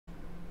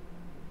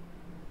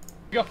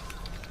Go.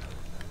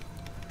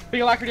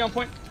 Big alacrity on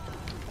point.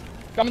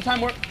 Come in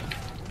time warp.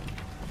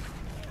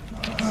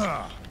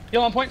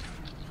 Heal on point.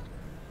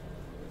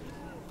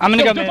 I'm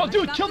gonna go mid.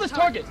 Dude, kill this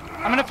target.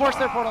 I'm gonna force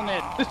their portal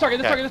mid. This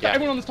target.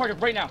 Everyone on this target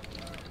right now.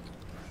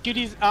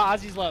 Cutie's,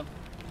 Ozzy's low.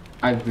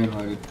 I've been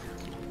loaded.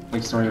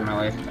 Like, story of my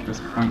life at this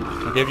point.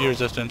 I'll give you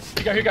resistance.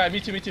 Here you go. Me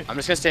too. I'm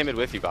just gonna stay mid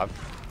with you, Bob.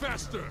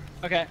 Faster.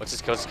 Okay. Let's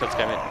just kill this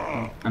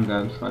guy mid. I'm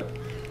dead, but...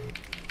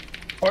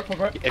 Port.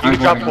 If you could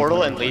drop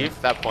portal and leave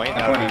that point,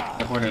 that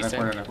would be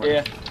decent.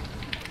 Yeah.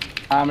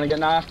 I'm gonna get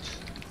knocked.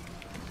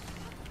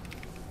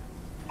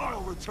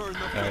 I'll return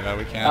the No,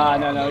 we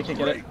can't. No, we can't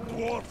get it.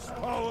 Dwarf's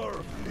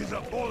power is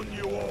upon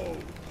you all.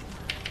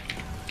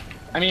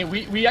 I mean,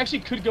 we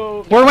actually could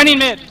go. We're winning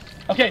mid.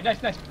 Okay, nice.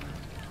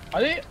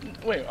 Are they?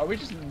 Wait, are we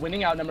just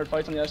winning outnumbered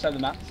fights on the other side of the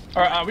map?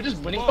 Or are we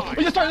just winning? Oh,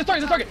 this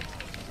target.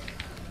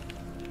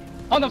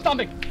 Oh no,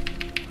 stomping.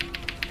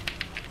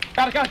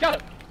 Got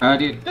it.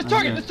 Dude. This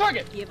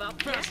target. Give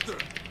up. Faster.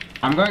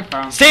 I'm going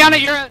from. Stay on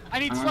it, I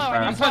need slow.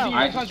 I'm punching you.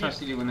 I just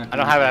trusted you when that. I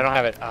don't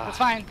have it. That's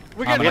fine.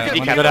 We're I'm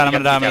good.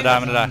 gonna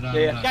die.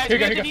 Yeah. Guys, Here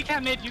we you have go. to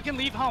decap mid. You can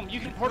leave home. You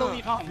can portal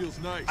leave home. Feels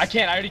nice. I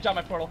can't. I already dropped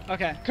my portal.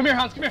 Okay. Come here,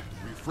 Hans. Come here.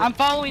 I'm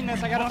following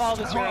this. I gotta follow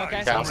this here,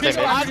 okay? Okay, I'll stay Big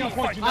mid. Ozzy on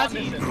point. Do not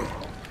miss it.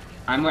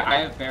 I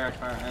have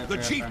Verifier. The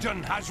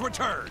chieftain has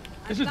returned.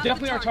 This is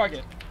definitely our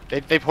target.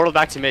 They portaled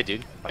back to mid,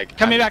 dude. Like,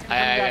 Coming back.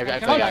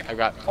 I've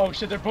got. Oh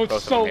shit, they're both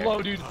of so them here.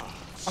 low, dude.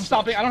 I'm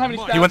stopping. I don't have any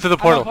stats. He went through the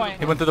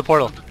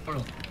portal.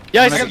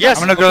 Yes.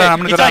 I'm gonna go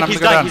down.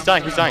 He's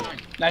dying.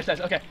 Nice.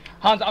 Okay.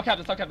 Hans, I'll cap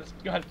this.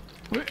 Go ahead.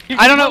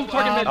 I don't know.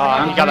 Target mid.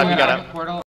 You got it. Portal.